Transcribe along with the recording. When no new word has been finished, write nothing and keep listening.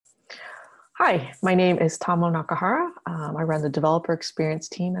Hi, my name is Tomo Nakahara. I run the developer experience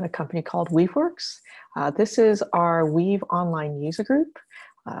team at a company called Weaveworks. This is our Weave online user group.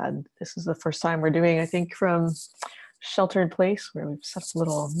 This is the first time we're doing, I think, from shelter in place, where we've set up a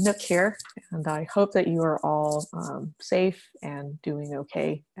little nook here. And I hope that you are all safe and doing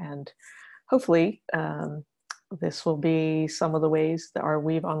okay. And hopefully this will be some of the ways that our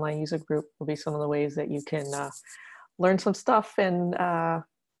Weave online user group will be some of the ways that you can learn some stuff and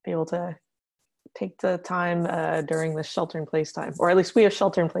be able to take the time during the shelter in place time, or at least we have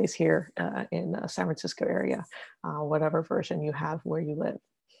shelter in place here in the San Francisco area, whatever version you have where you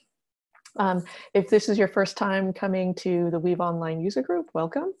live. If this is your first time coming to the Weave Online user group,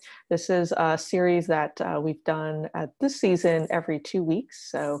 welcome. This is a series that we've done at this season every 2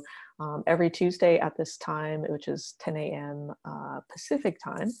 weeks. So every Tuesday at this time, which is 10 a.m. Pacific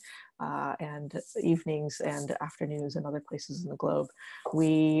time, and evenings and afternoons in other places in the globe.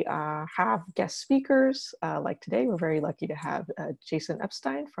 We have guest speakers like today. We're very lucky to have Jason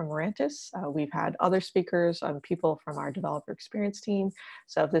Epstein from Mirantis. We've had other speakers, people from our developer experience team.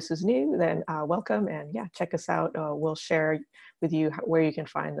 So if this is new, then welcome, and yeah, check us out. We'll share with you where you can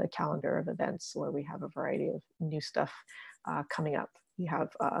find the calendar of events where we have a variety of new stuff coming up. We have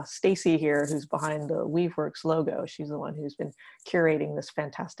Stacy here, who's behind the Weaveworks logo. She's the one who's been curating this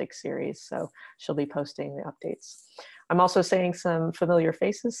fantastic series, so she'll be posting the updates. I'm also seeing some familiar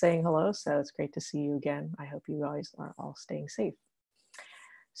faces saying hello, so it's great to see you again. I hope you guys are all staying safe.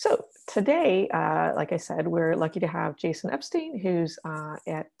 So today, like I said, we're lucky to have Jason Epstein, who's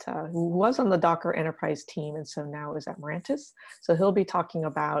who was on the Docker Enterprise team and so now is at Mirantis. So he'll be talking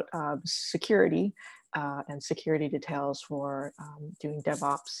about security and security details for doing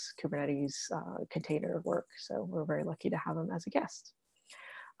DevOps, Kubernetes, container work. So we're very lucky to have him as a guest.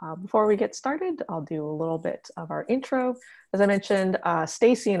 Before we get started, I'll do a little bit of our intro. As I mentioned,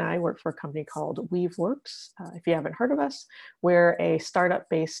 Stacy and I work for a company called Weaveworks. If you haven't heard of us, we're a startup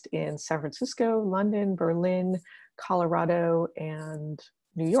based in San Francisco, London, Berlin, Colorado, and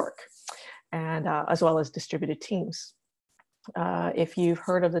New York, and as well as distributed teams. If you've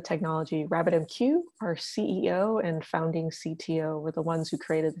heard of the technology, RabbitMQ, our CEO and founding CTO were the ones who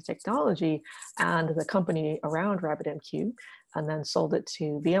created the technology and the company around RabbitMQ, and then sold it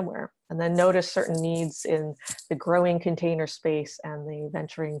to VMware, and then noticed certain needs in the growing container space and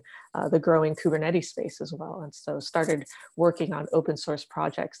the growing Kubernetes space as well. And so started working on open source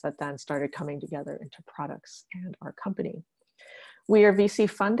projects that then started coming together into products and our company. We are VC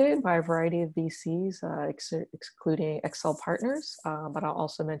funded by a variety of VCs, excluding Excel Partners, but I'll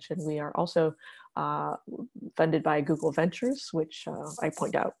also mention we are also funded by Google Ventures, which I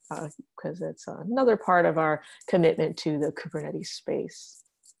point out because it's another part of our commitment to the Kubernetes space.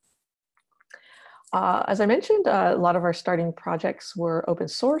 As I mentioned, a lot of our starting projects were open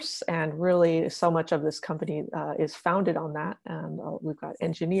source, and really so much of this company is founded on that. And we've got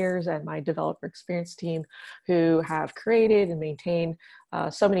engineers and my developer experience team who have created and maintained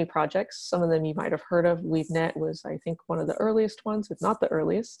so many projects. Some of them you might have heard of. WeaveNet was, I think, one of the earliest ones, if not the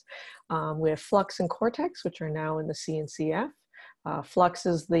earliest. We have Flux and Cortex, which are now in the CNCF. Flux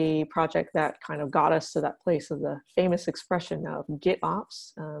is the project that kind of got us to that place of the famous expression now of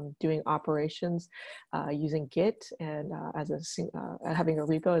GitOps, doing operations using Git and having a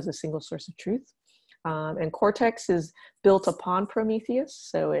repo as a single source of truth. And Cortex is built upon Prometheus,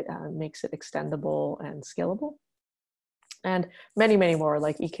 so it makes it extendable and scalable. And many, many more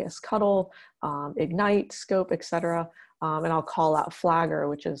like EKS Cuddle, Ignite, Scope, etc. And I'll call out Flagger,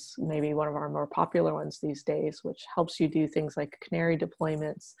 which is maybe one of our more popular ones these days, which helps you do things like canary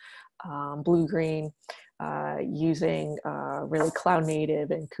deployments, blue-green, using really cloud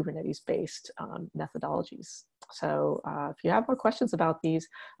native and Kubernetes-based methodologies. So if you have more questions about these,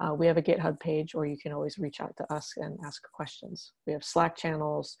 we have a GitHub page, or you can always reach out to us and ask questions. We have Slack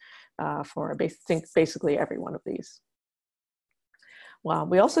channels for basically every one of these. Well,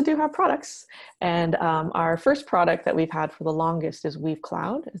 we also do have products, and our first product that we've had for the longest is Weave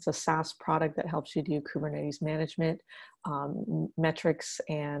Cloud. It's a SaaS product that helps you do Kubernetes management, metrics,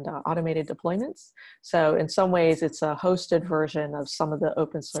 and automated deployments. So in some ways, it's a hosted version of some of the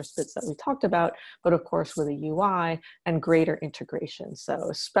open source bits that we talked about, but of course with a UI and greater integration.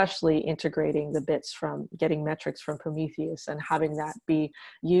 So especially integrating the bits from getting metrics from Prometheus and having that be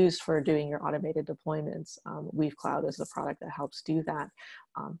used for doing your automated deployments. Weave Cloud is the product that helps do that.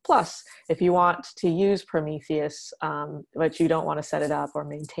 Plus, if you want to use Prometheus, but you don't want to set it up or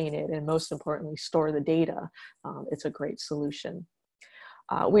maintain it, and most importantly, store the data, it's a great solution.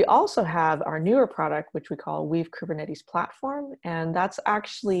 We also have our newer product, which we call Weave Kubernetes Platform, and that's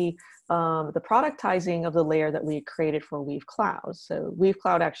actually the productizing of the layer that we created for Weave Cloud. So Weave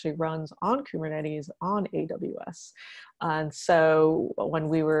Cloud actually runs on Kubernetes on AWS. And so when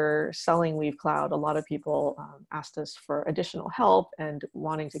we were selling Weave Cloud, a lot of people asked us for additional help and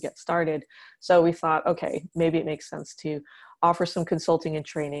wanting to get started. So we thought, okay, maybe it makes sense to offer some consulting and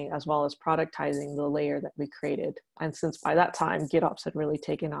training as well as productizing the layer that we created. And since by that time, GitOps had really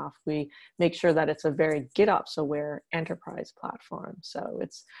taken off, we make sure that it's a very GitOps aware enterprise platform. So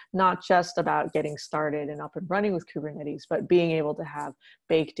it's not just about getting started and up and running with Kubernetes, but being able to have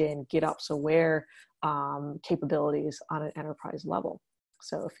baked in GitOps aware capabilities on an enterprise level.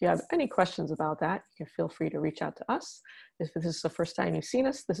 So if you have any questions about that, you can feel free to reach out to us. If this is the first time you've seen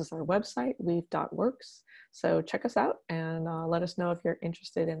us, this is our website, weave.works. So check us out and let us know if you're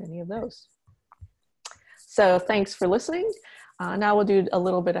interested in any of those. So thanks for listening. Now we'll do a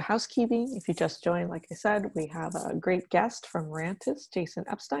little bit of housekeeping. If you just joined, like I said, we have a great guest from Mirantis, Jason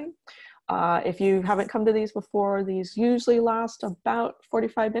Epstein. If you haven't come to these before, these usually last about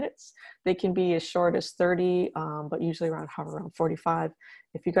 45 minutes. They can be as short as 30, but usually hover around 45.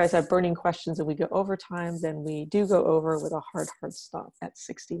 If you guys have burning questions and we go over time, then we do go over with a hard stop at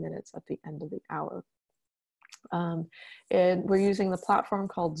 60 minutes at the end of the hour. And we're using the platform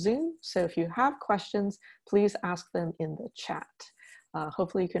called Zoom. So if you have questions, please ask them in the chat.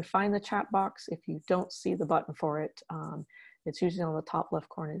 Hopefully you can find the chat box. If you don't see the button for it, it's usually on the top left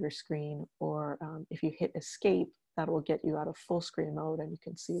corner of your screen, or if you hit escape, that will get you out of full screen mode and you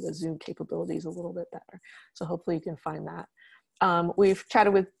can see the Zoom capabilities a little bit better. So hopefully you can find that. We've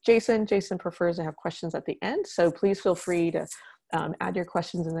chatted with Jason. Jason prefers to have questions at the end, so please feel free to add your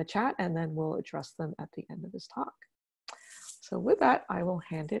questions in the chat and then we'll address them at the end of his talk. So with that, I will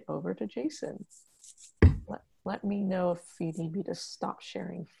hand it over to Jason. Let me know if you need me to stop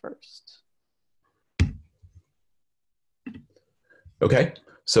sharing first. Okay,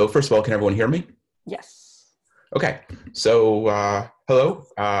 so first of all, can everyone hear me? Yes. Okay, so hello,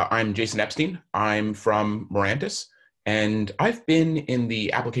 I'm Jason Epstein. I'm from Mirantis, and I've been in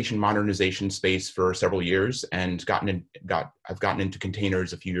the application modernization space for several years and I've gotten into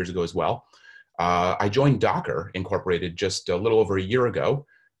containers a few years ago as well. I joined Docker Incorporated just a little over a year ago,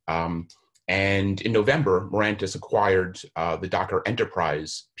 and in November, Mirantis acquired the Docker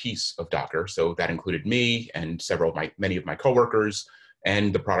Enterprise piece of Docker. So that included me and many of my coworkers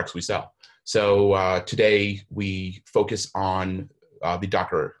and the products we sell. So today we focus on the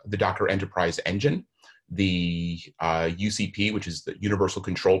Docker Enterprise engine, the UCP, which is the Universal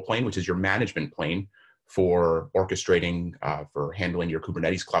Control Plane, which is your management plane for orchestrating, for handling your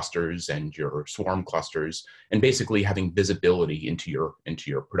Kubernetes clusters and your Swarm clusters, and basically having visibility into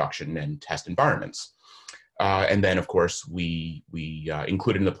your production and test environments. And then, of course, we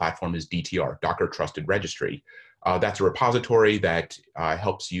included in the platform is DTR, Docker Trusted Registry. That's a repository that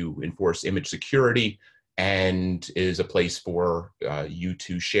helps you enforce image security and is a place for you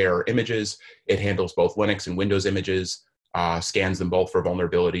to share images. It handles both Linux and Windows images, scans them both for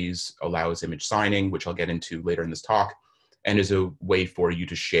vulnerabilities, allows image signing, which I'll get into later in this talk, and is a way for you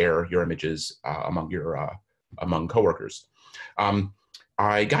to share your images among coworkers.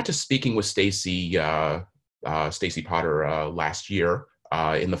 I got to speaking with Stacy Potter last year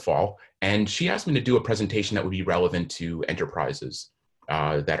in the fall, and she asked me to do a presentation that would be relevant to enterprises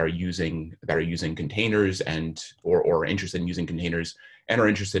that are using containers and or interested in using containers and are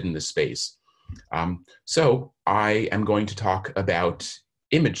interested in this space. So I am going to talk about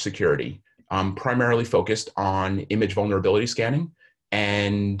image security, primarily focused on image vulnerability scanning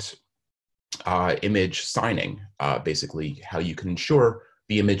and image signing, basically how you can ensure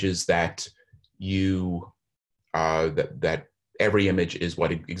the images that that every image is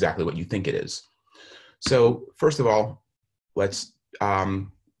exactly what you think it is. So first of all, this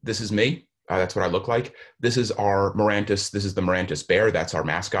is me. That's what I look like. This is our Mirantis. This is the Mirantis bear. That's our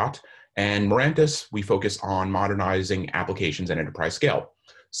mascot. And Mirantis, we focus on modernizing applications at enterprise scale.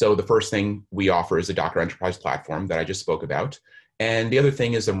 So the first thing we offer is a Docker Enterprise platform that I just spoke about. And the other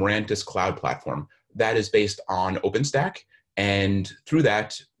thing is a Mirantis cloud platform that is based on OpenStack. And through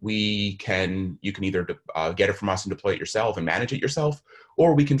that, you can either get it from us and deploy it yourself and manage it yourself,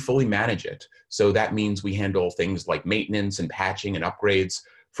 or we can fully manage it. So that means we handle things like maintenance and patching and upgrades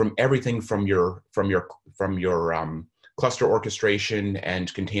from everything from your cluster orchestration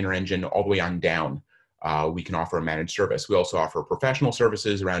and container engine all the way on down. We can offer a managed service. We also offer professional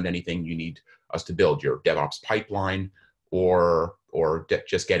services around anything you need us to build, your DevOps pipeline, or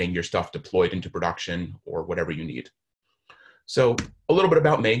just getting your stuff deployed into production, or whatever you need. So a little bit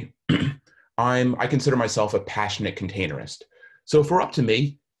about me. I consider myself a passionate containerist. So for up to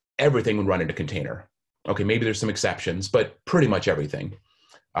me, everything would run in a container. Okay, maybe there's some exceptions, but pretty much everything.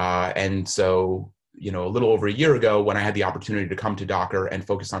 And so, a little over a year ago, when I had the opportunity to come to Docker and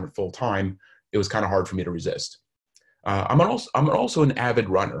focus on it full time, it was kind of hard for me to resist. I'm also an avid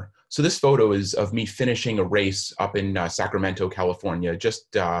runner. So this photo is of me finishing a race up in Sacramento, California,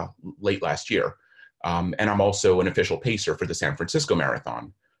 just late last year. And I'm also an official pacer for the San Francisco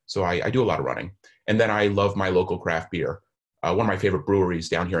Marathon. So I do a lot of running. And then I love my local craft beer. One of my favorite breweries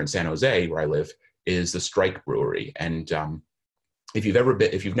down here in San Jose, where I live, is the Strike Brewery. And if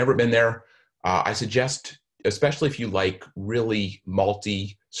you've never been there, I suggest, especially if you like really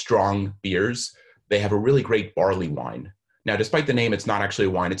malty, strong beers, they have a really great barley wine. Now, despite the name, it's not actually a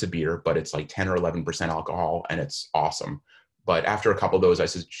wine, it's a beer, but it's like 10 or 11% alcohol, and it's awesome. But after a couple of those, I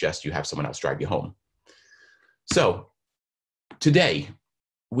suggest you have someone else drive you home. So today,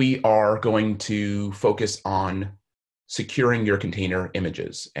 we are going to focus on securing your container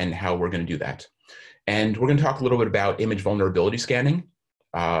images and how we're going to do that. And we're going to talk a little bit about image vulnerability scanning,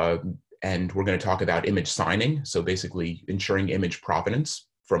 and we're going to talk about image signing, so basically ensuring image provenance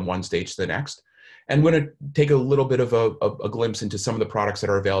from one stage to the next. And we're going to take a little bit of a glimpse into some of the products that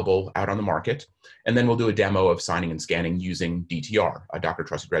are available out on the market. And then we'll do a demo of signing and scanning using DTR, a Docker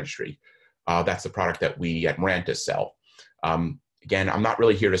Trusted Registry. That's the product that we at Marantis sell. Again, I'm not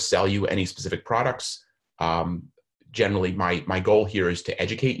really here to sell you any specific products. Generally, my goal here is to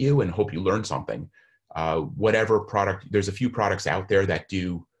educate you and hope you learn something. Whatever product, there's a few products out there that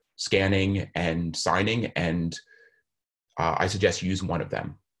do scanning and signing, and I suggest you use one of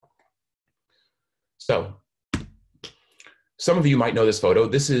them. So, some of you might know this photo.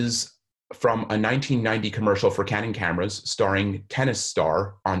 This is from a 1990 commercial for Canon cameras starring tennis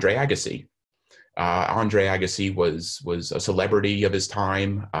star Andre Agassi. Andre Agassi was a celebrity of his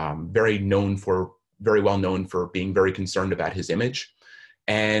time, very well known for being very concerned about his image.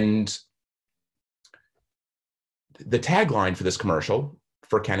 And the tagline for this commercial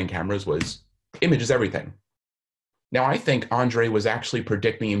for Canon cameras was, "Image is everything." Now, I think Andre was actually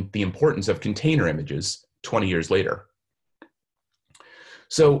predicting the importance of container images 20 years later.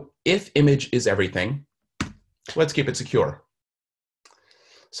 So if image is everything, let's keep it secure.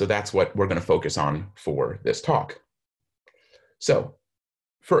 So that's what we're going to focus on for this talk. So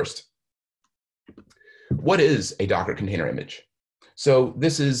first, what is a Docker container image? So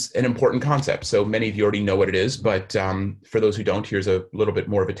this is an important concept. So many of you already know what it is, but for those who don't, here's a little bit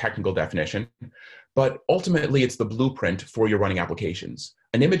more of a technical definition. But ultimately, it's the blueprint for your running applications.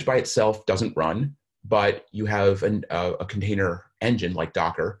 An image by itself doesn't run, but you have a container engine like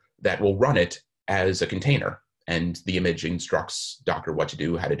Docker that will run it as a container. And the image instructs Docker what to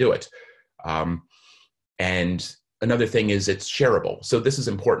do, how to do it. And another thing is it's shareable. So this is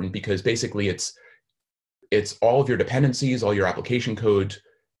important because basically it's all of your dependencies, all your application code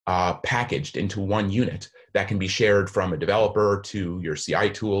packaged into one unit that can be shared from a developer to your CI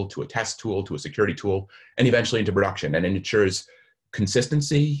tool, to a test tool, to a security tool, and eventually into production. And it ensures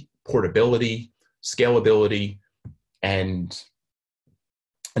consistency, portability, scalability, and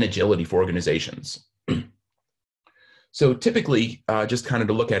an agility for organizations. So typically, just kind of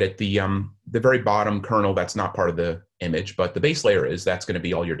to look at it, the very bottom kernel, that's not part of the image, but the base layer is, that's going to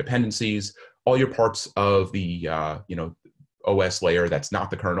be all your dependencies, all your parts of the OS layer that's not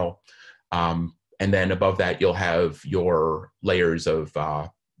the kernel. And then above that, you'll have your layers of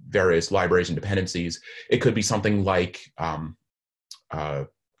various libraries and dependencies. It could be something like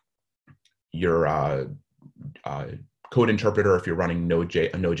your code interpreter if you're running a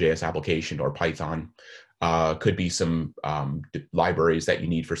Node.js application, or Python. Could be some libraries that you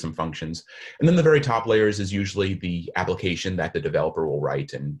need for some functions. And then the very top layers is usually the application that the developer will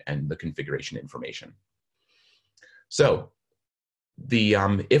write and the configuration information. So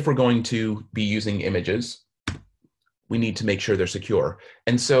if we're going to be using images, we need to make sure they're secure.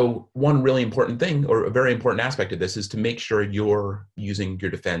 And so one really important thing, or a very important aspect of this, is to make sure you're using your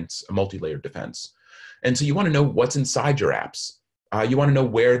defense, a multi-layered defense. And so you want to know what's inside your apps. You want to know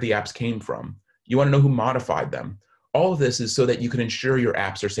where the apps came from. You want to know who modified them. All of this is so that you can ensure your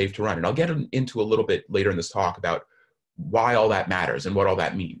apps are safe to run. And I'll get into a little bit later in this talk about why all that matters and what all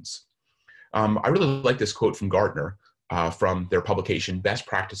that means. I really like this quote from Gartner from their publication, Best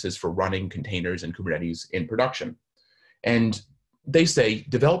Practices for Running Containers and Kubernetes in Production. And they say,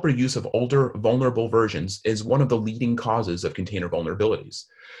 developer use of older vulnerable versions is one of the leading causes of container vulnerabilities.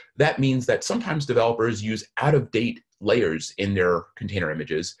 That means that sometimes developers use out-of-date layers in their container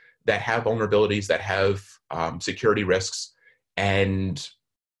images that have vulnerabilities, that have security risks, and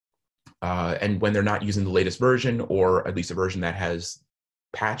when they're not using the latest version, or at least a version that has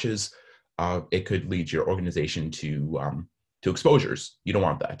patches, it could lead your organization to exposures. You don't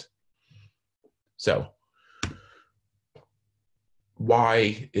want that. So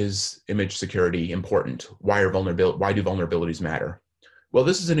why is image security important? Why do vulnerabilities matter? Well,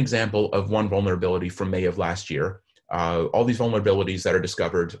 this is an example of one vulnerability from May of last year. All these vulnerabilities that are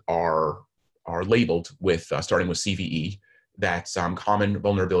discovered are labeled with, starting with CVE. That's common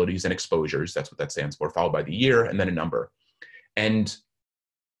vulnerabilities and exposures. That's what that stands for, followed by the year and then a number. And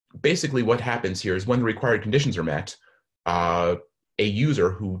basically what happens here is when the required conditions are met, a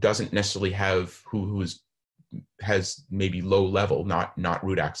user who doesn't necessarily have, has maybe low level, not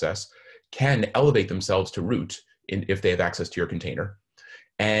root access, can elevate themselves to root if they have access to your container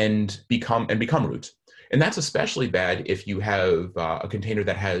and become root. And that's especially bad if you have a container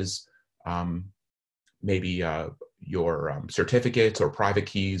that has maybe your certificates or private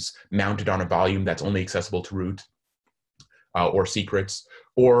keys mounted on a volume that's only accessible to root, or secrets,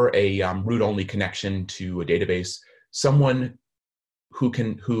 or a root-only connection to a database. Someone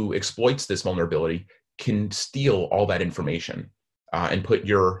who exploits this vulnerability can steal all that information and put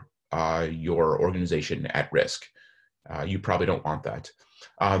your organization at risk. You probably don't want that.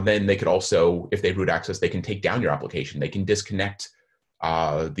 Then they could also, if they have root access, they can take down your application. They can disconnect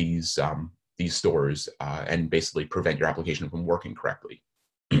these stores and basically prevent your application from working correctly.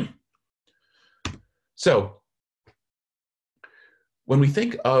 So when we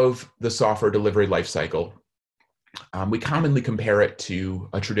think of the software delivery lifecycle, we commonly compare it to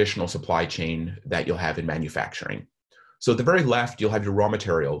a traditional supply chain that you'll have in manufacturing. So at the very left, you'll have your raw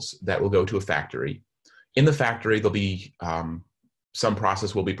materials that will go to a factory. In the factory, there'll be some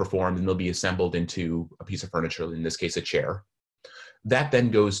process will be performed and they'll be assembled into a piece of furniture, in this case, a chair. That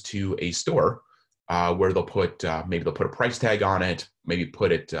then goes to a store where they'll put, maybe they'll put a price tag on it, maybe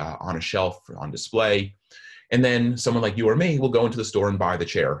put it on a shelf on display. And then someone like you or me will go into the store and buy the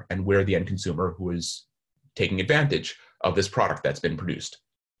chair, and we're the end consumer who is taking advantage of this product that's been produced.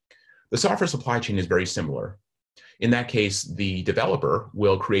 The software supply chain is very similar. In that case, the developer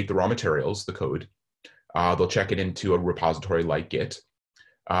will create the raw materials, the code. They'll check it into a repository like Git.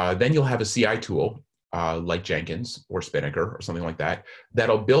 Then you'll have a CI tool like Jenkins or Spinnaker or something like that,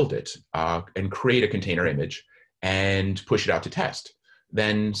 that'll build it and create a container image and push it out to test.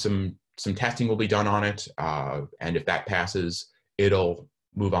 Then some testing will be done on it. And if that passes, it'll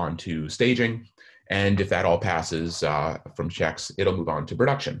move on to staging. And if that all passes from checks, it'll move on to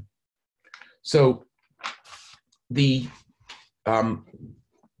production. So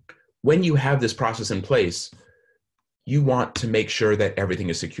when you have this process in place, you want to make sure that everything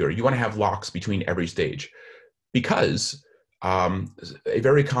is secure. You want to have locks between every stage, because a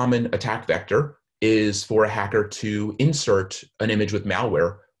very common attack vector is for a hacker to insert an image with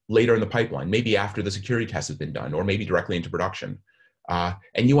malware later in the pipeline, maybe after the security test has been done, or maybe directly into production.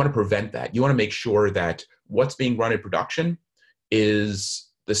 And you want to prevent that. You want to make sure that what's being run in production is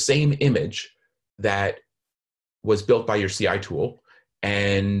the same image that was built by your CI tool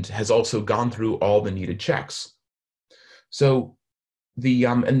and has also gone through all the needed checks. So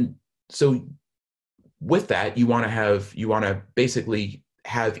so with that, you want to basically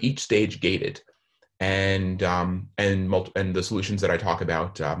have each stage gated, and the solutions that I talk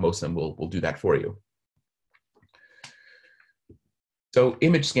about, most of them will do that for you. So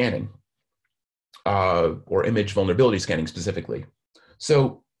image scanning, or image vulnerability scanning specifically.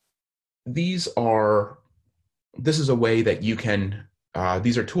 So this is a way that you can,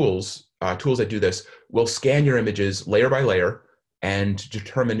 these are tools that do this, will scan your images layer by layer and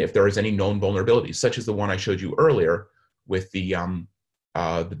determine if there is any known vulnerabilities, such as the one I showed you earlier with the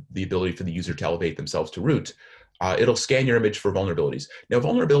ability for the user to elevate themselves to root. It'll scan your image for vulnerabilities. Now,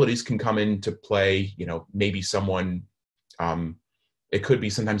 vulnerabilities can come into play, maybe someone, it could be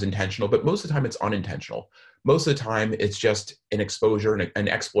sometimes intentional, but most of the time it's unintentional. Most of the time it's just an exposure and an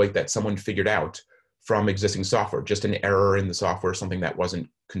exploit that someone figured out from existing software, just an error in the software, something that wasn't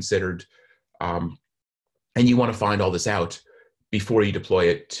considered. And you want to find all this out before you deploy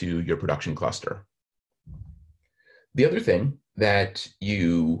it to your production cluster. The other thing that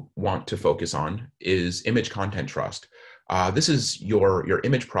you want to focus on is image content trust. This is your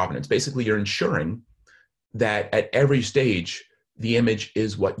image provenance. Basically, you're ensuring that at every stage, the image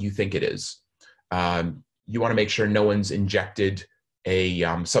is what you think it is. You want to make sure no one's injected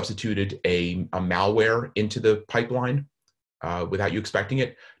substituted a malware into the pipeline without you expecting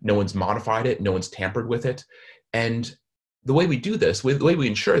it. No one's modified it. No one's tampered with it. And the way we do this, the way we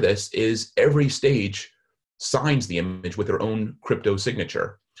ensure this, is every stage signs the image with their own crypto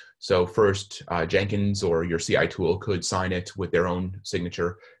signature. So first, Jenkins or your CI tool could sign it with their own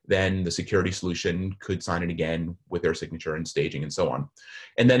signature. Then the security solution could sign it again with their signature, and staging and so on.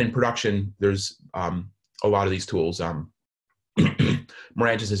 And then in production, there's a lot of these tools.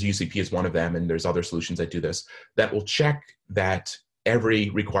 Mirantis's UCP is one of them, and there's other solutions that do this, that will check that every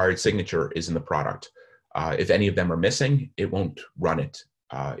required signature is in the product. If any of them are missing, it won't run it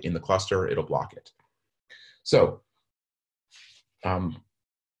in the cluster, it'll block it. So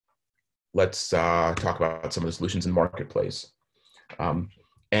let's talk about some of the solutions in the marketplace.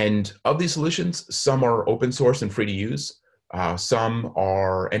 And of these solutions, some are open source and free to use. Some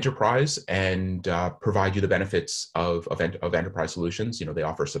are enterprise and provide you the benefits of enterprise solutions. You know, they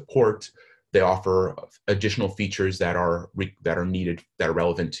offer support, they offer additional features that are needed, that are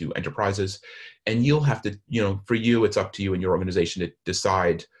relevant to enterprises. And you'll have to, you know, for you, it's up to you and your organization to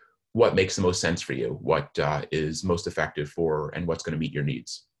decide what makes the most sense for you, what is most effective for, and what's going to meet your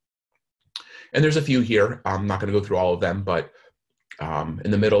needs. And there's a few here. I'm not going to go through all of them, but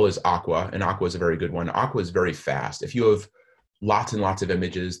in the middle is Aqua, and Aqua is a very good one. Aqua is very fast. If you have lots and lots of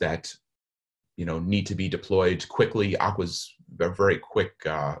images that, you know, need to be deployed quickly, Aqua's a very quick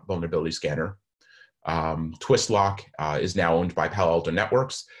vulnerability scanner. Twistlock is now owned by Palo Alto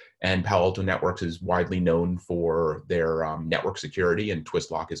Networks, and Palo Alto Networks is widely known for their network security, and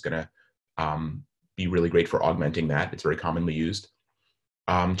Twistlock is going to be really great for augmenting that. It's very commonly used.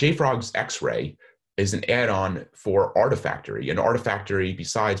 JFrog's X-Ray is an add-on for Artifactory. And Artifactory,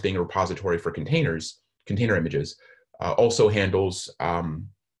 besides being a repository for container images, also handles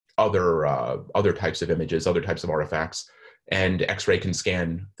other types of images, other types of artifacts. And X-Ray can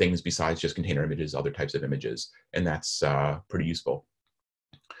scan things besides just container images, other types of images, and that's pretty useful.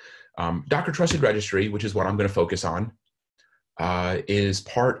 Docker Trusted Registry, which is what I'm going to focus on, is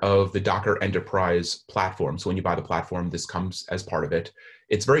part of the Docker Enterprise platform. So when you buy the platform, this comes as part of it.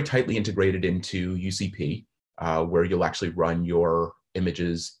 It's very tightly integrated into UCP, where you'll actually run your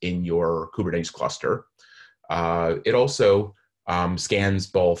images in your Kubernetes cluster. It also scans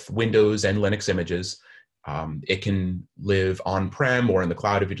both Windows and Linux images. It can live on-prem or in the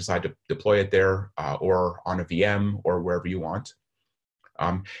cloud if you decide to deploy it there, or on a VM or wherever you want.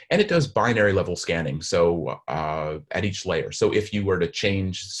 And it does binary level scanning, so at each layer. So if you were to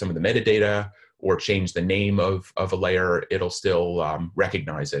change some of the metadata or change the name of a layer, it'll still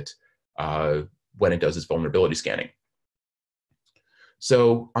recognize it when it does its vulnerability scanning.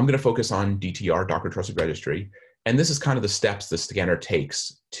 So I'm going to focus on DTR, Docker Trusted Registry, and this is kind of the steps the scanner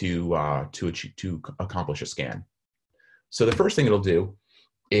takes to accomplish a scan. So the first thing it'll do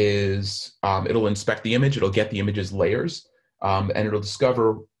is it'll inspect the image, it'll get the image's layers, and it'll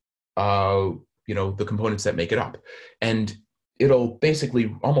discover you know, the components that make it up. And it'll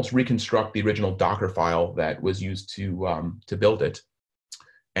basically almost reconstruct the original Docker file that was used to build it.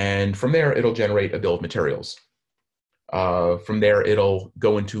 And from there, it'll generate a bill of materials. From there, it'll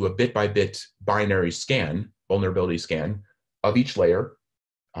go into a bit-by-bit binary scan, vulnerability scan, of each layer.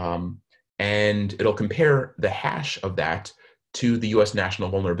 And it'll compare the hash of that to the US National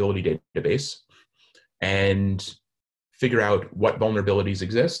Vulnerability Database and figure out what vulnerabilities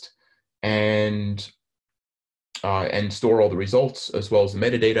exist and store all the results as well as the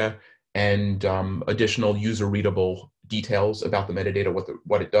metadata and additional user-readable details about the metadata,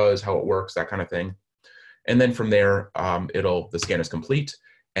 what it does, how it works, that kind of thing. And then from there, the scan is complete,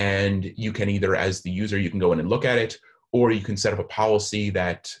 and you can either, as the user, you can go in and look at it, or you can set up a policy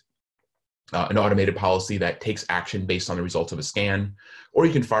that, an automated policy that takes action based on the results of a scan, or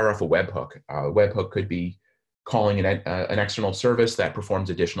you can fire off a webhook. A webhook could be calling an external service that performs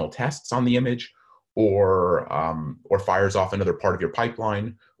additional tests on the image, or fires off another part of your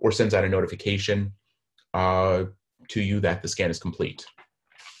pipeline, or sends out a notification to you that the scan is complete.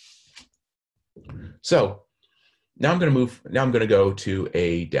 So now I'm going to go to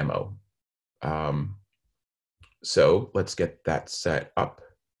a demo. So let's get that set up.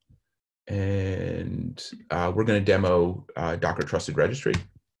 And we're going to demo Docker Trusted Registry.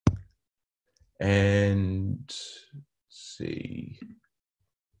 And let's see.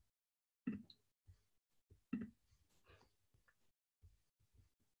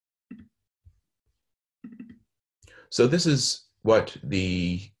 So this is what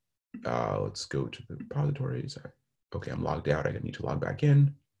the, let's go to the repositories. Okay, I'm logged out. I need to log back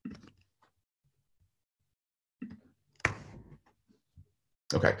in.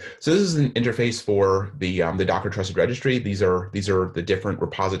 Okay, so this is an interface for the Docker Trusted Registry. These are the different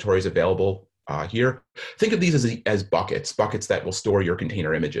repositories available here. Think of these as buckets that will store your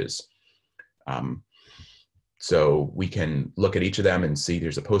container images. So we can look at each of them and see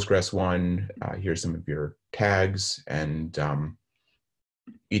there's a Postgres one. Here's some of your tags, and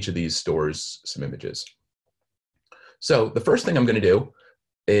each of these stores some images. So the first thing I'm going to do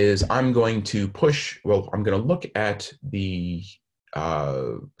is I'm going to look at the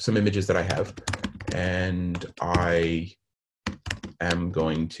some images that I have, and I am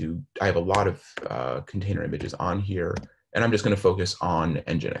going to, I have a lot of container images on here, and I'm just going to focus on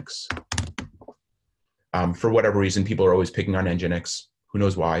Nginx. For whatever reason, people are always picking on Nginx. Who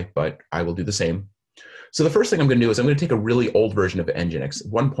knows why, but I will do the same. So the first thing I'm going to do is I'm going to take a really old version of Nginx,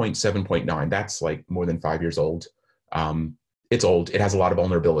 1.7.9. That's like more than 5 years old. It's old. It has a lot of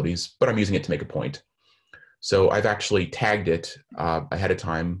vulnerabilities, but I'm using it to make a point. So I've actually tagged it ahead of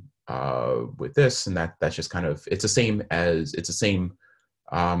time with this, and that's just kind of, it's the same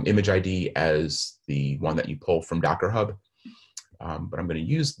image ID as the one that you pull from Docker Hub. But I'm going to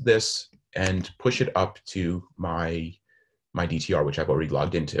use this and push it up to my DTR, which I've already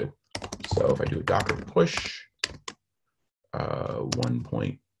logged into. So if I do a Docker push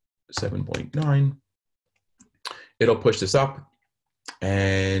 1.7.9, it'll push this up,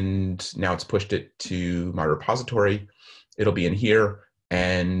 and now it's pushed it to my repository. It'll be in here,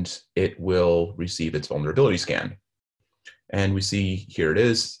 and it will receive its vulnerability scan. And we see here it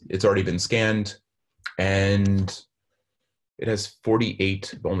is. It's already been scanned, and it has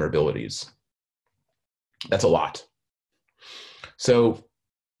 48 vulnerabilities. That's a lot. So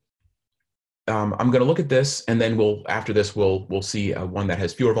I'm going to look at this, and then after this we'll see one that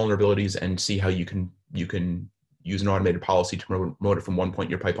has fewer vulnerabilities and see how you can use an automated policy to promote it from one point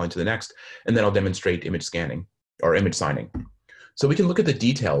in your pipeline to the next, and then I'll demonstrate image scanning or image signing. So we can look at the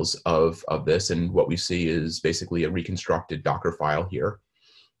details of this, and what we see is basically a reconstructed Docker file here.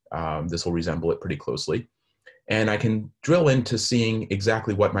 This will resemble it pretty closely, and I can drill into seeing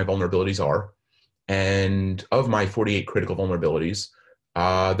exactly what my vulnerabilities are. And of my 48 critical vulnerabilities,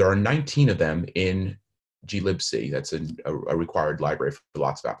 there are 19 of them in glibc. That's a required library for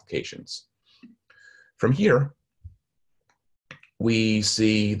lots of applications. From here, we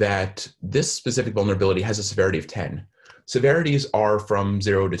see that this specific vulnerability has a severity of 10. Severities are from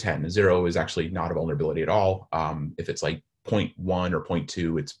 0 to 10. 0 is actually not a vulnerability at all. If it's like 0.1 or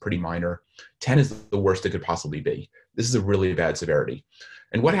 0.2, it's pretty minor. 10 is the worst it could possibly be. This is a really bad severity.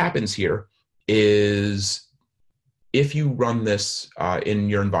 And what happens here is if you run this in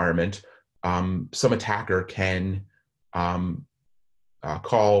your environment, some attacker can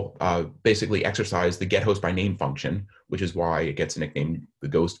basically exercise the get host by name function, which is why it gets nicknamed the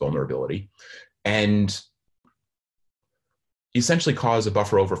ghost vulnerability, and essentially cause a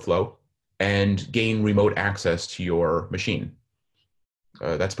buffer overflow and gain remote access to your machine.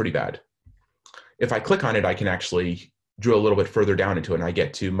 That's pretty bad. If I click on it, I can actually drill a little bit further down into it, and I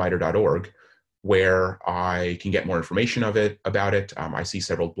get to MITRE.org, where I can get more information about it. I see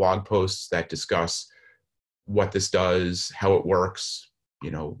several blog posts that discuss what this does, how it works,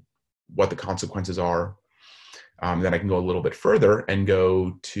 what the consequences are. Then I can go a little bit further and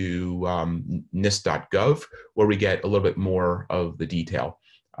go to NIST.gov, where we get a little bit more of the detail.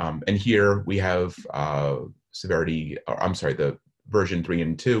 And here we have the version 3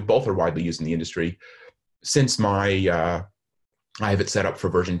 and 2. Both are widely used in the industry. Since I have it set up for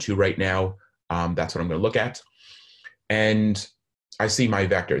version 2 right now, that's what I'm going to look at. And I see my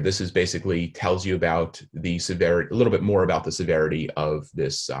vector. This is basically tells you about the severity, a little bit more about the severity of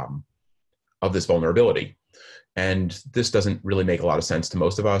this vulnerability. And this doesn't really make a lot of sense to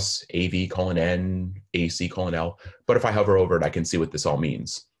most of us, AV:(N, AC:(L). But if I hover over it, I can see what this all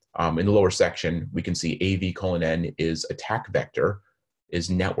means. In the lower section, we can see AV:(N is attack vector, is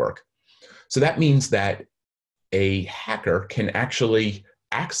network. So that means that a hacker can actually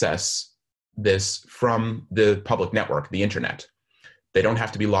access this from the public network, the internet. They don't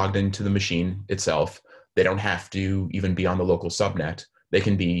have to be logged into the machine itself. They don't have to even be on the local subnet. They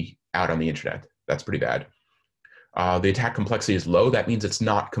can be out on the internet. That's pretty bad. The attack complexity is low. That means it's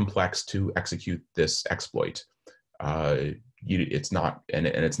not complex to execute this exploit. It's not, and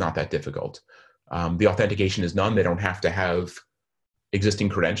it's not that difficult. The authentication is none. They don't have to have existing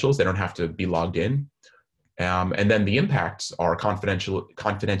credentials. They don't have to be logged in. And then the impacts are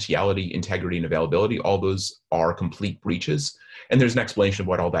confidentiality, integrity, and availability. All those are complete breaches. And there's an explanation of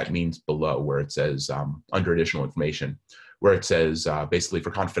what all that means below, where it says, under additional information, where it says basically for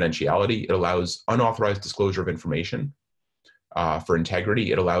confidentiality, it allows unauthorized disclosure of information. For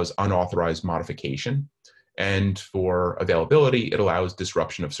integrity, it allows unauthorized modification. And for availability, it allows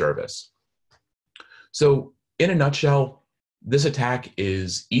disruption of service. So in a nutshell, this attack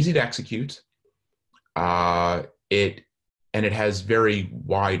is easy to execute. It has very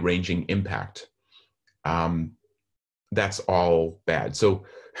wide-ranging impact. That's all bad. So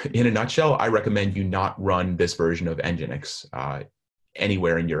in a nutshell, I recommend you not run this version of Nginx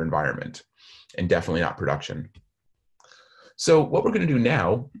anywhere in your environment, and definitely not production. So what we're going to do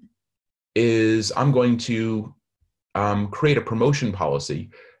now is I'm going to create a promotion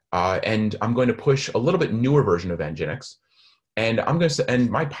policy, and I'm going to push a little bit newer version of Nginx. And and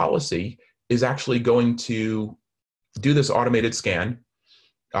my policy is actually going to do this automated scan,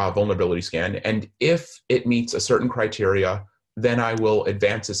 vulnerability scan. And if it meets a certain criteria, then I will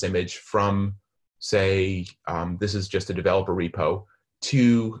advance this image from, say, this is just a developer repo,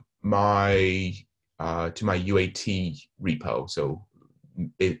 to my UAT repo. So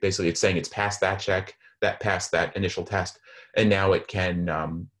basically it's saying it's passed that check, that passed that initial test, and now it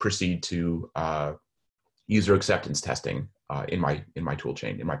can proceed to user acceptance testing in my tool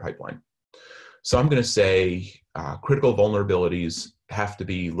chain, in my pipeline. So I'm going to say critical vulnerabilities have to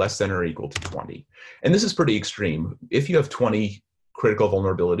be less than or equal to 20. And this is pretty extreme. If you have 20 critical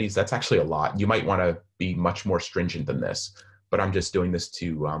vulnerabilities, that's actually a lot. You might want to be much more stringent than this, but I'm just doing this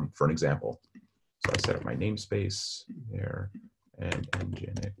for an example. So I set up my namespace there and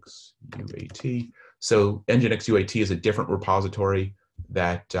nginx UAT. So nginx UAT is a different repository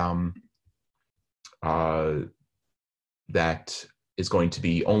that that is going to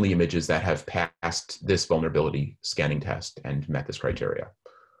be only images that have passed this vulnerability scanning test and met this criteria.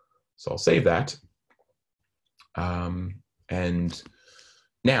 So I'll save that. And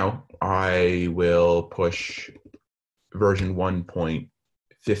now I will push version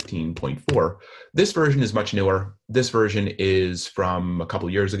 1.15.4. This version is much newer. This version is from a couple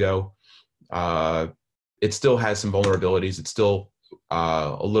years ago. It still has some vulnerabilities. It's still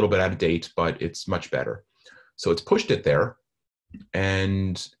a little bit out of date, but it's much better. So it's pushed it there.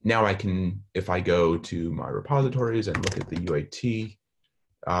 And now I can, if I go to my repositories and look at the UAT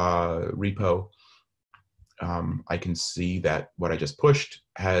repo, I can see that what I just pushed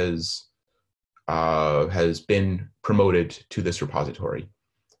has been promoted to this repository.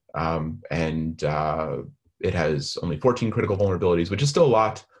 And it has only 14 critical vulnerabilities, which is still a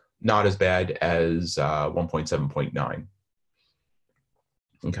lot, not as bad as 1.7.9.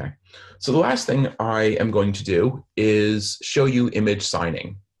 Okay, so the last thing I am going to do is show you image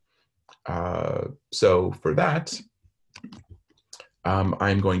signing. So for that,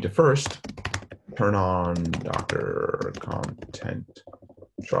 I'm going to first turn on Docker content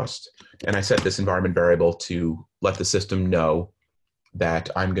trust. And I set this environment variable to let the system know that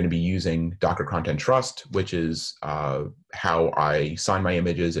I'm going to be using Docker content trust, which is how I sign my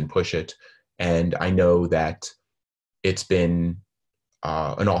images and push it. And I know that it's been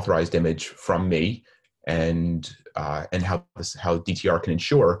an authorized image from me, and how DTR can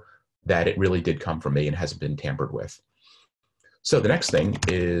ensure that it really did come from me and hasn't been tampered with. So the next thing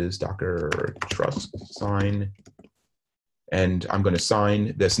is Docker trust sign, and I'm going to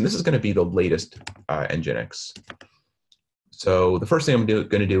sign this, and this is going to be the latest nginx. So the first thing I'm going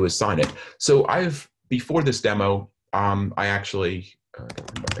to do is sign it. So before this demo, I actually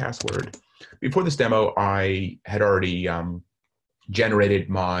got my password. Before this demo, I had already generated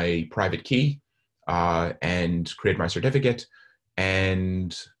my private key and created my certificate.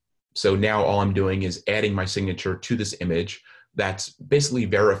 And so now all I'm doing is adding my signature to this image. That's basically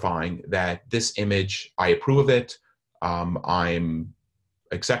verifying that this image, I approve of it, I'm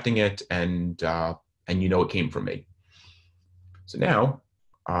accepting it, and you know it came from me. So now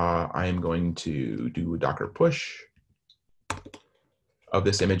I am going to do a Docker push of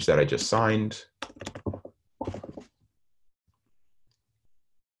this image that I just signed.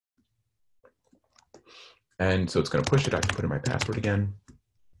 And so it's going to push it. I can put in my password again.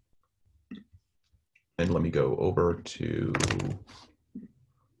 And let me go over to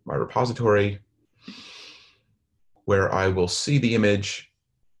my repository where I will see the image.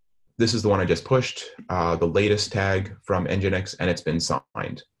 This is the one I just pushed, the latest tag from nginx, and it's been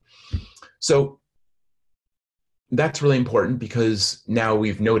signed. So that's really important because now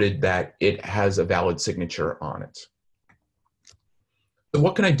we've noted that it has a valid signature on it. So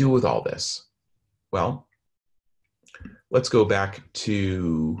what can I do with all this? Well, let's go back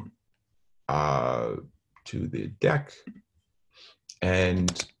to the deck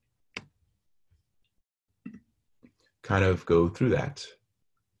and kind of go through that.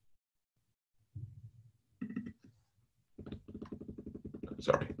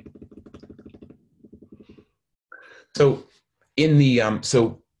 Sorry. So in the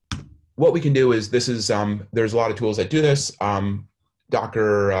so what we can do is there's a lot of tools that do this.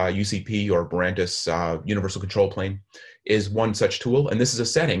 Docker UCP or Mirantis Universal Control Plane is one such tool, and this is a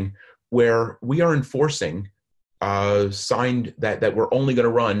setting where we are enforcing signed that we're only going to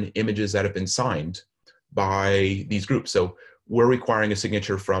run images that have been signed by these groups. So we're requiring a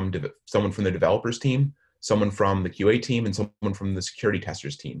signature from someone from the developers team, someone from the QA team, and someone from the security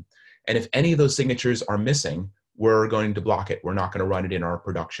testers team. And if any of those signatures are missing, we're going to block it. We're not going to run it in our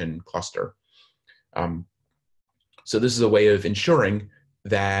production cluster. So this is a way of ensuring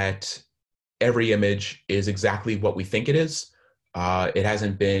that every image is exactly what we think it is, It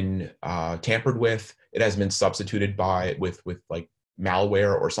hasn't been tampered with. It hasn't been substituted with like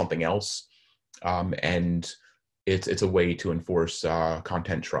malware or something else. And it's a way to enforce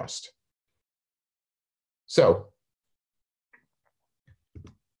content trust. So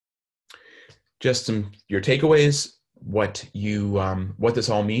just your takeaways, what this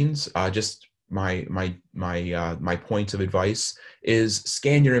all means. Just my points of advice is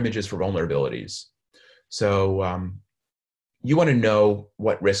scan your images for vulnerabilities. So you want to know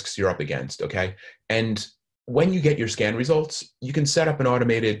what risks you're up against, okay? And when you get your scan results, you can set up an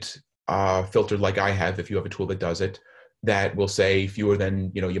automated filter like I have, if you have a tool that does it, that will say fewer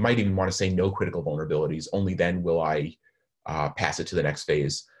than, you might even want to say no critical vulnerabilities, only then will I pass it to the next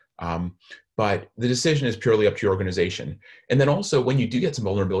phase. But the decision is purely up to your organization. And then also, when you do get some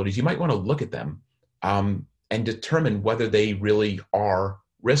vulnerabilities, you might want to look at them and determine whether they really are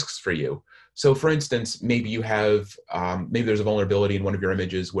risks for you. So for instance, maybe you have, maybe there's a vulnerability in one of your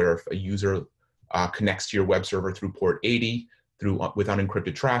images where if a user connects to your web server through port 80 with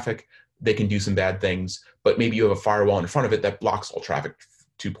unencrypted traffic, they can do some bad things, but maybe you have a firewall in front of it that blocks all traffic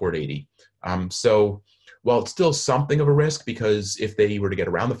to port 80. So while it's still something of a risk, because if they were to get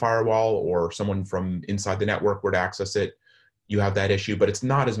around the firewall or someone from inside the network were to access it, you have that issue, but it's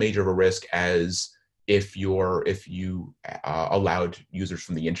not as major of a risk as if you allowed users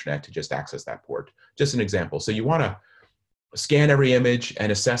from the internet to just access that port. Just an example. So you want to scan every image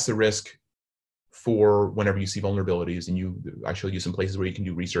and assess the risk for whenever you see vulnerabilities. And I showed you some places where you can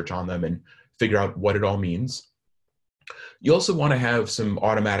do research on them and figure out what it all means. You also want to have some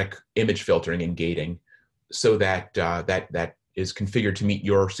automatic image filtering and gating, so that that is configured to meet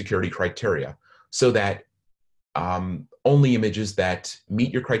your security criteria, so that only images that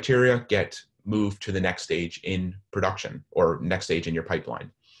meet your criteria get moved to the next stage in production or next stage in your pipeline.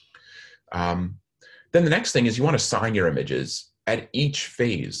 Then the next thing is you want to sign your images at each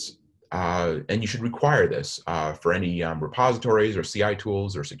phase. And you should require this for any repositories or CI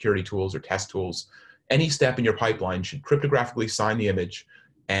tools or security tools or test tools. Any step in your pipeline should cryptographically sign the image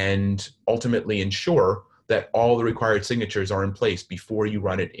and ultimately ensure that all the required signatures are in place before you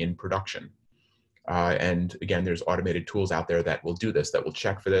run it in production. And again, there's automated tools out there that will do this, that will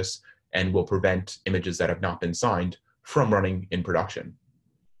check for this and will prevent images that have not been signed from running in production.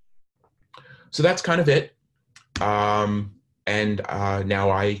 So that's kind of it. And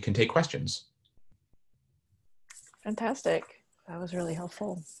now I can take questions. Fantastic. That was really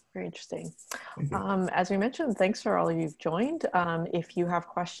helpful. Very interesting. As we mentioned, thanks for all of you've joined. If you have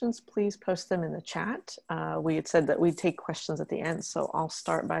questions, please post them in the chat. We had said that we'd take questions at the end, so I'll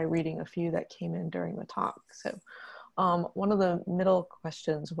start by reading a few that came in during the talk. So one of the middle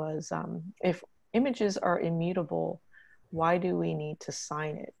questions was, if images are immutable, why do we need to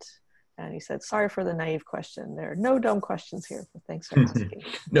sign it? And he said, sorry for the naive question. There are no dumb questions here, but thanks for asking.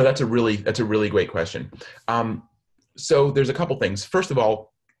 No, that's a really great question. So there's a couple things. First of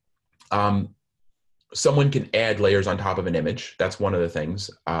all, someone can add layers on top of an image. That's one of the things.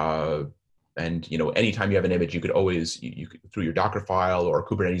 And anytime you have an image, you could always, through your Docker file or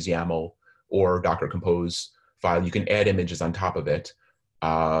Kubernetes YAML or Docker Compose file, you can add images on top of it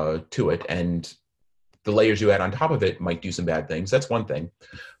to it. And the layers you add on top of it might do some bad things. That's one thing.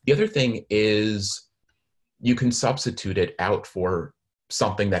 The other thing is you can substitute it out for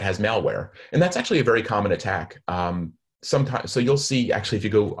something that has malware. And that's actually a very common attack. Sometimes, so you'll see, actually, if you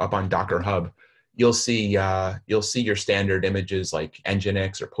go up on Docker Hub, you'll see your standard images like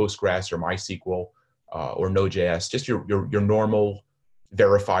Nginx or Postgres or MySQL or Node.js, just your normal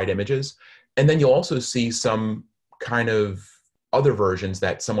verified images. And then you'll also see some kind of other versions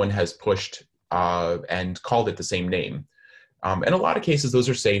that someone has pushed and called it the same name. In a lot of cases, those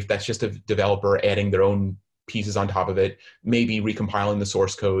are safe. That's just a developer adding their own pieces on top of it, maybe recompiling the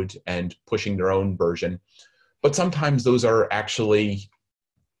source code and pushing their own version. But sometimes those are actually,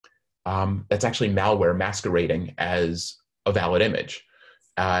 that's actually malware masquerading as a valid image.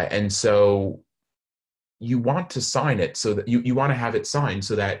 And so you want to sign it so that you want to have it signed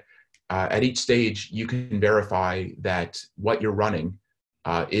so that at each stage you can verify that what you're running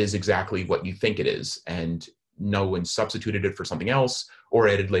is exactly what you think it is, and no one substituted it for something else or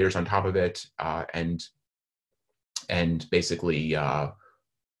added layers on top of it, and basically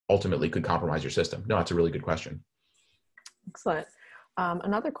ultimately could compromise your system. No, that's a really good question. Excellent.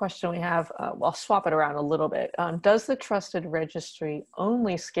 Another question we have, I'll swap it around a little bit. Does the Trusted Registry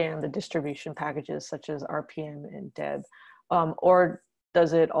only scan the distribution packages such as RPM and deb, or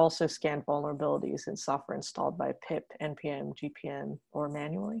does it also scan vulnerabilities in software installed by pip, npm, gpm, or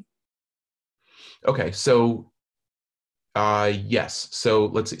manually? Okay, so Yes. So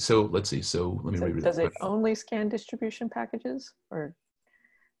let's see. So let me So reread does that. it only scan distribution packages, or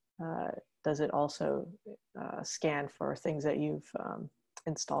does it also scan for things that you've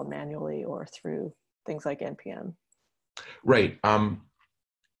installed manually or through things like npm? Right.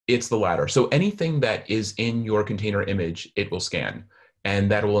 It's the latter. So anything that is in your container image, it will scan, and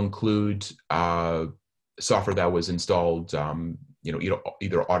that will include software that was installed,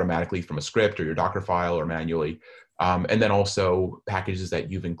 either automatically from a script or your Docker file or manually, and then also packages that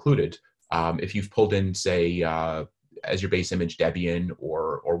you've included. If you've pulled in, say, as your base image Debian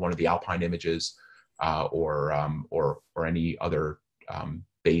or one of the Alpine images, or any other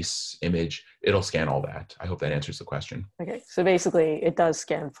base image, it'll scan all that. I hope that answers the question. Okay, so basically it does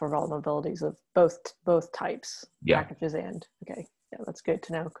scan for vulnerabilities of both types, Yeah. packages and, okay, yeah, that's good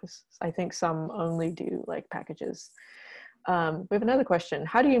to know, because I think some only do like packages. We have another question.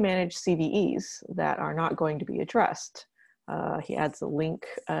 How do you manage CVEs that are not going to be addressed? He adds a link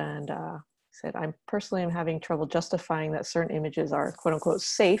and said, I'm personally having trouble justifying that certain images are quote unquote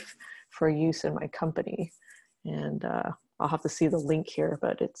safe for use in my company. And I'll have to see the link here,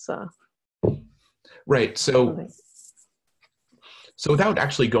 but it's right. So without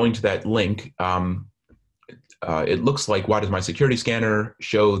actually going to that link, it looks like, why does my security scanner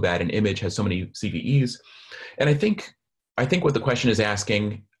show that an image has so many CVEs? And I think what the question is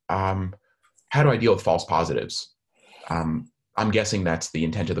asking, how do I deal with false positives? I'm guessing that's the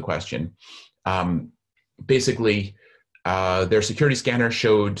intent of the question. Basically, their security scanner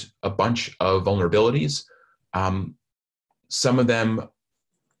showed a bunch of vulnerabilities. Some of them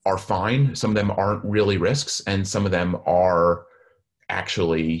are fine, some of them aren't really risks, and some of them are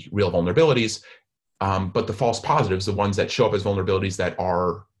actually real vulnerabilities. But the false positives, the ones that show up as vulnerabilities that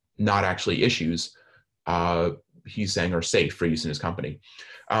are not actually issues, he's saying are safe for use in his company.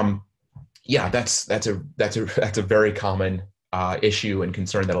 Yeah, that's a very common issue and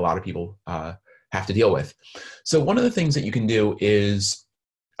concern that a lot of people have to deal with. So one of the things that you can do is,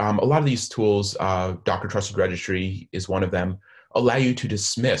 a lot of these tools, Docker Trusted Registry is one of them, allow you to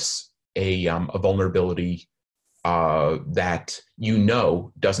dismiss a vulnerability that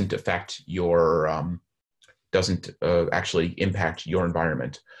doesn't affect your doesn't actually impact your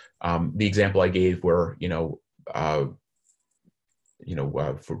environment. The example I gave where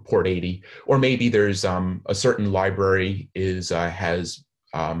for port 80, or maybe there's a certain library has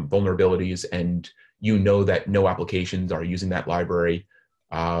vulnerabilities, and that no applications are using that library,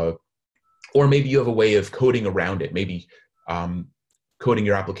 or maybe you have a way of coding around it, maybe coding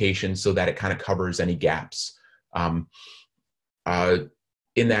your application so that it kind of covers any gaps. In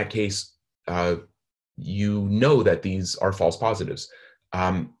that case, that these are false positives.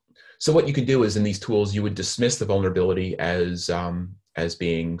 So what you could do is, in these tools, you would dismiss the vulnerability as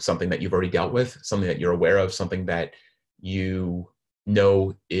being something that you've already dealt with, something that you're aware of, something that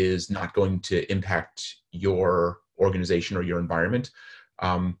is not going to impact your organization or your environment.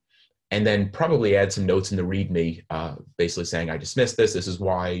 And then probably add some notes in the README, basically saying, I dismissed this, this is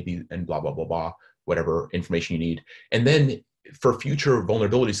why, and blah, blah, blah, blah, whatever information you need. And then for future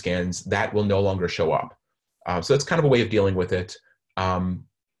vulnerability scans, that will no longer show up. So that's kind of a way of dealing with it. And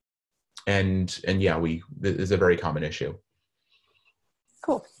yeah, this is a very common issue.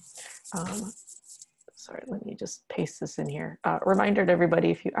 Cool. Sorry, let me just paste this in here. Reminder to everybody,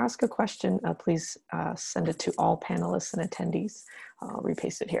 if you ask a question, please send it to all panelists and attendees. I'll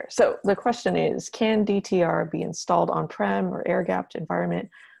repaste it here. So the question is, can DTR be installed on-prem or air-gapped environment?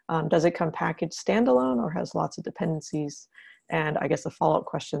 Does it come packaged standalone or has lots of dependencies? And I guess the follow-up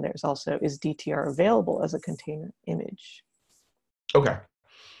question there is also, is DTR available as a container image? Okay.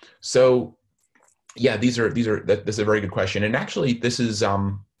 So yeah, this is a very good question. And actually, this is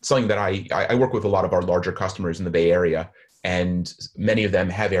something that I work with a lot of our larger customers in the Bay Area, and many of them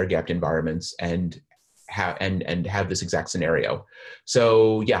have air-gapped environments and have this exact scenario.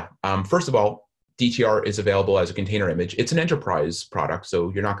 So yeah, first of all, DTR is available as a container image. It's an enterprise product,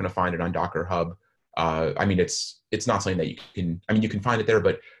 so you're not going to find it on Docker Hub. I mean, it's not something that you can. I mean, you can find it there,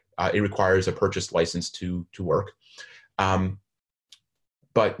 but it requires a purchased license to work.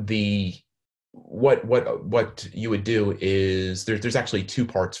 But what you would do is there's actually two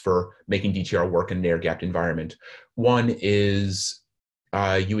parts for making DTR work in an air-gapped environment. One is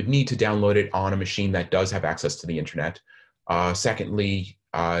you would need to download it on a machine that does have access to the internet. Secondly,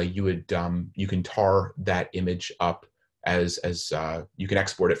 you can tar that image up as you can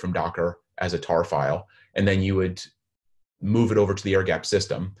export it from Docker as a tar file, and then you would move it over to the air-gapped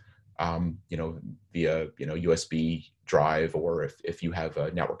system, via USB drive, or if you have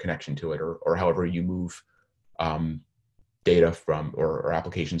a network connection to it, or however you move data from or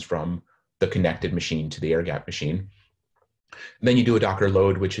applications from the connected machine to the air-gapped machine. Then you do a Docker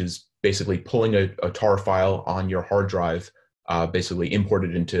load, which is basically pulling a tar file on your hard drive, basically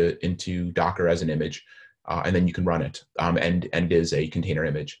imported into Docker as an image, and then you can run it, and it is a container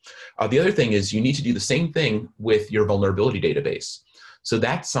image. The other thing is you need to do the same thing with your vulnerability database. So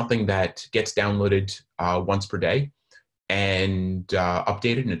that's something that gets downloaded once per day and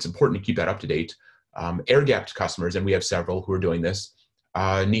updated, and it's important to keep that up to date. Air-gapped customers, and we have several who are doing this,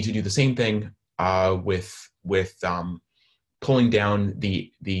 need to do the same thing with pulling down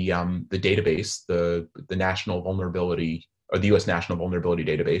the database, the national vulnerability, or the U.S. National Vulnerability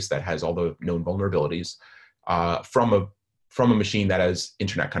Database that has all the known vulnerabilities from a machine that has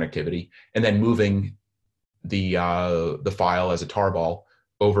internet connectivity, and then moving the file as a tarball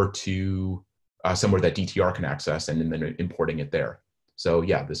over to somewhere that DTR can access, and then importing it there. So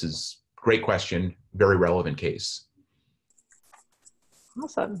yeah, this is a great question, very relevant case.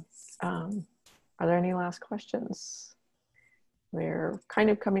 Awesome. Are there any last questions? We're kind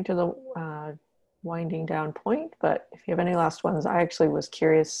of coming to the winding down point, but if you have any last ones, I actually was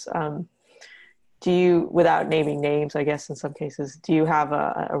curious, do you, without naming names, I guess in some cases, do you have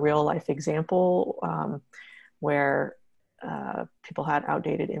a real life example where people had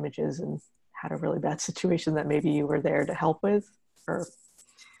outdated images and had a really bad situation that maybe you were there to help with? Or?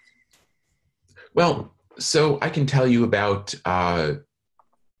 Well, so I can tell you about,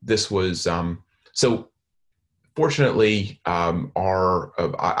 this was, so fortunately,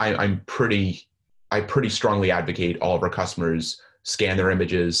 I pretty strongly advocate all of our customers scan their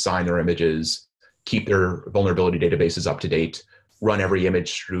images, sign their images, keep their vulnerability databases up to date, run every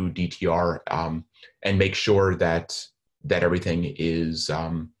image through DTR, and make sure that everything is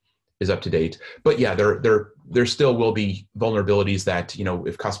up to date. But yeah, there still will be vulnerabilities that, you know,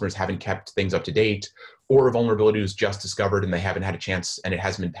 if customers haven't kept things up to date, or a vulnerability was just discovered and they haven't had a chance and it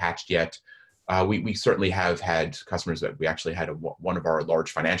hasn't been patched yet. We certainly have had customers that we actually had one of our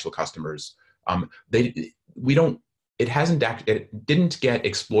large financial customers. It didn't get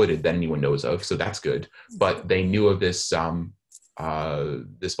exploited that anyone knows of, so that's good. But they knew of this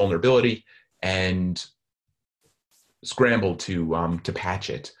this vulnerability and scrambled to patch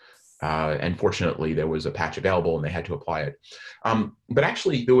it. And fortunately, there was a patch available, and they had to apply it. But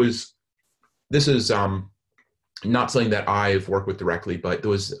actually, this is not something that I've worked with directly, but there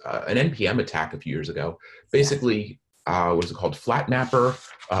was an NPM attack a few years ago. Basically, what is it called? Flatmapper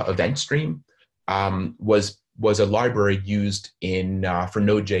event stream was a library used for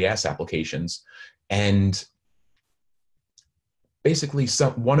Node.js applications, and basically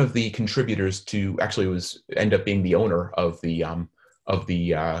one of the contributors to end up being the owner of the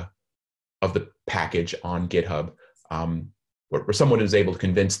package on GitHub, where someone was able to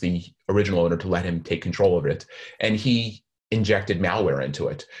convince the original owner to let him take control of it, and he injected malware into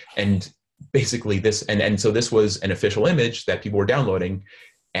it. And basically so this was an official image that people were downloading,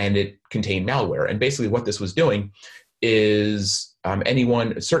 and it contained malware. And basically what this was doing is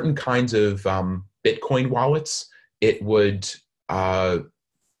certain kinds of Bitcoin wallets, it would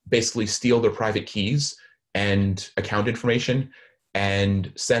basically steal their private keys and account information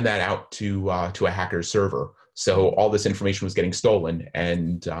and send that out to a hacker's server. So all this information was getting stolen,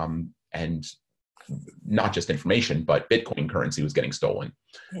 and not just information, but Bitcoin currency was getting stolen.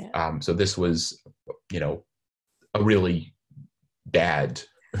 Yeah. So this was, a really bad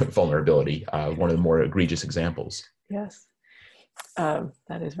vulnerability, one of the more egregious examples. Yes,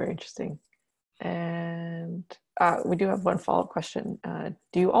 that is very interesting. And we do have one follow-up question.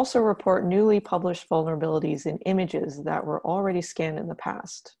 Do you also report newly published vulnerabilities in images that were already scanned in the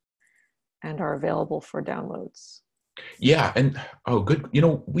past and are available for downloads? Yeah, and good.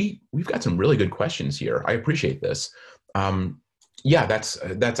 We've got some really good questions here. I appreciate this. Yeah, that's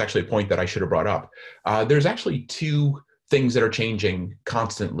actually a point that I should have brought up. There's actually two things that are changing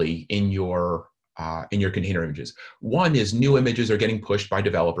constantly in your container images. One is new images are getting pushed by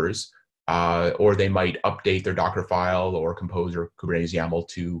developers, or they might update their Docker file or Compose or Kubernetes YAML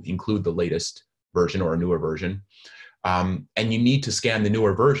to include the latest version or a newer version. And you need to scan the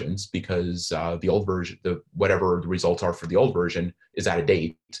newer versions because the old version, whatever the results are for the old version, is out of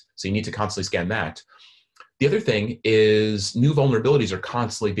date. So you need to constantly scan that. The other thing is new vulnerabilities are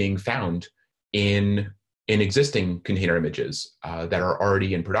constantly being found in existing container images that are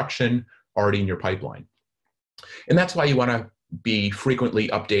already in production, already in your pipeline. And that's why you want to be frequently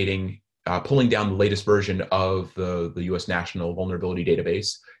updating, pulling down the latest version of the U.S. National Vulnerability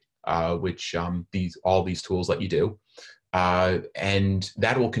Database, which all these tools let you do. And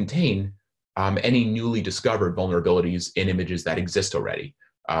that will contain any newly discovered vulnerabilities in images that exist already.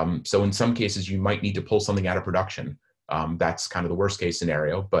 So in some cases, you might need to pull something out of production. That's kind of the worst case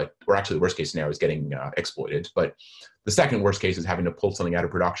scenario, or actually the worst case scenario is getting exploited. But The second worst case is having to pull something out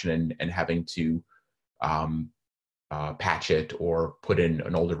of production and having to patch it or put in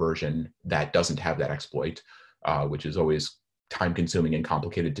an older version that doesn't have that exploit, which is always time consuming and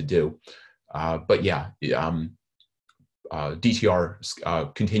complicated to do. But yeah,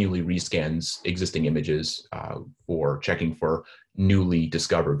 DTR continually rescans existing images for checking for newly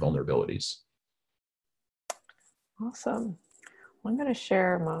discovered vulnerabilities. Awesome. I'm going to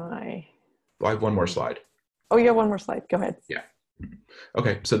share my... Well, I have one more slide. Oh, you have one more slide. Go ahead. Yeah.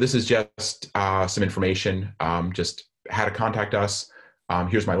 Okay, so this is just some information, just how to contact us.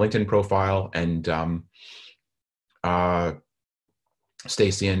 Here's my LinkedIn profile, and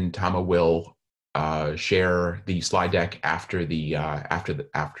Stacy and Tama will share the slide deck after the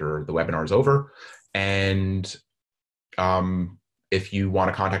webinar is over. And if you want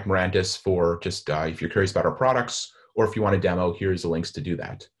to contact Mirantis for just if you're curious about our products, or if you want a demo, here's the links to do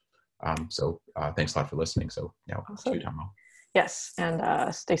that. So thanks a lot for listening. So now Awesome. to you, Tama. Yes,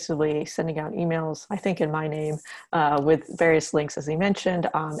 and Stacey will be sending out emails, I think in my name, with various links as he mentioned.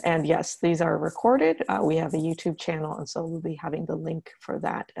 And yes, these are recorded. We have a YouTube channel, and so we'll be having the link for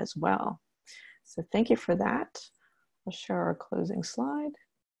that as well. So thank you for that. I'll share our closing slide.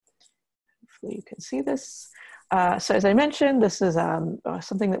 Hopefully you can see this. So as I mentioned, this is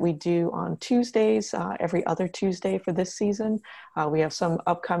something that we do on Tuesdays, every other Tuesday for this season. We have some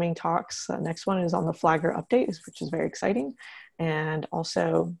upcoming talks. Next one is on the Flagger update, which is very exciting. And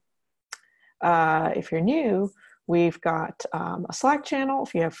also, if you're new, we've got a Slack channel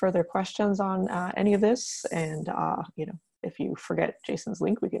if you have further questions on any of this. And, you know, if you forget Jason's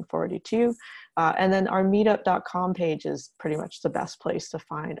link, we can forward it to you. And then our meetup.com page is pretty much the best place to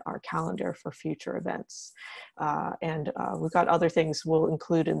find our calendar for future events. And we've got other things we'll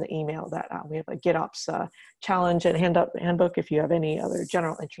include in the email that we have a GitOps challenge and handbook if you have any other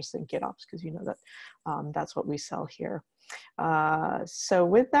general interest in GitOps, because you know that that's what we sell here. So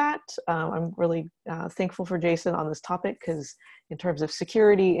with that, I'm really thankful for Jason on this topic, because in terms of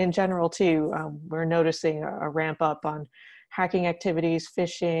security in general too, we're noticing a ramp up on hacking activities,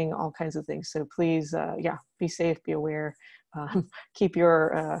 phishing, all kinds of things. So please, yeah, be safe, be aware, keep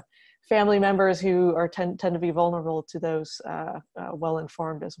your family members who are tend to be vulnerable to those well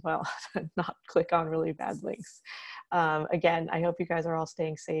informed as well, not click on really bad links. Again, I hope you guys are all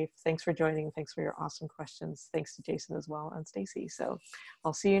staying safe. Thanks for joining. Thanks for your awesome questions. Thanks to Jason as well and Stacy. So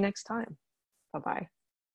I'll see you next time. Bye-bye.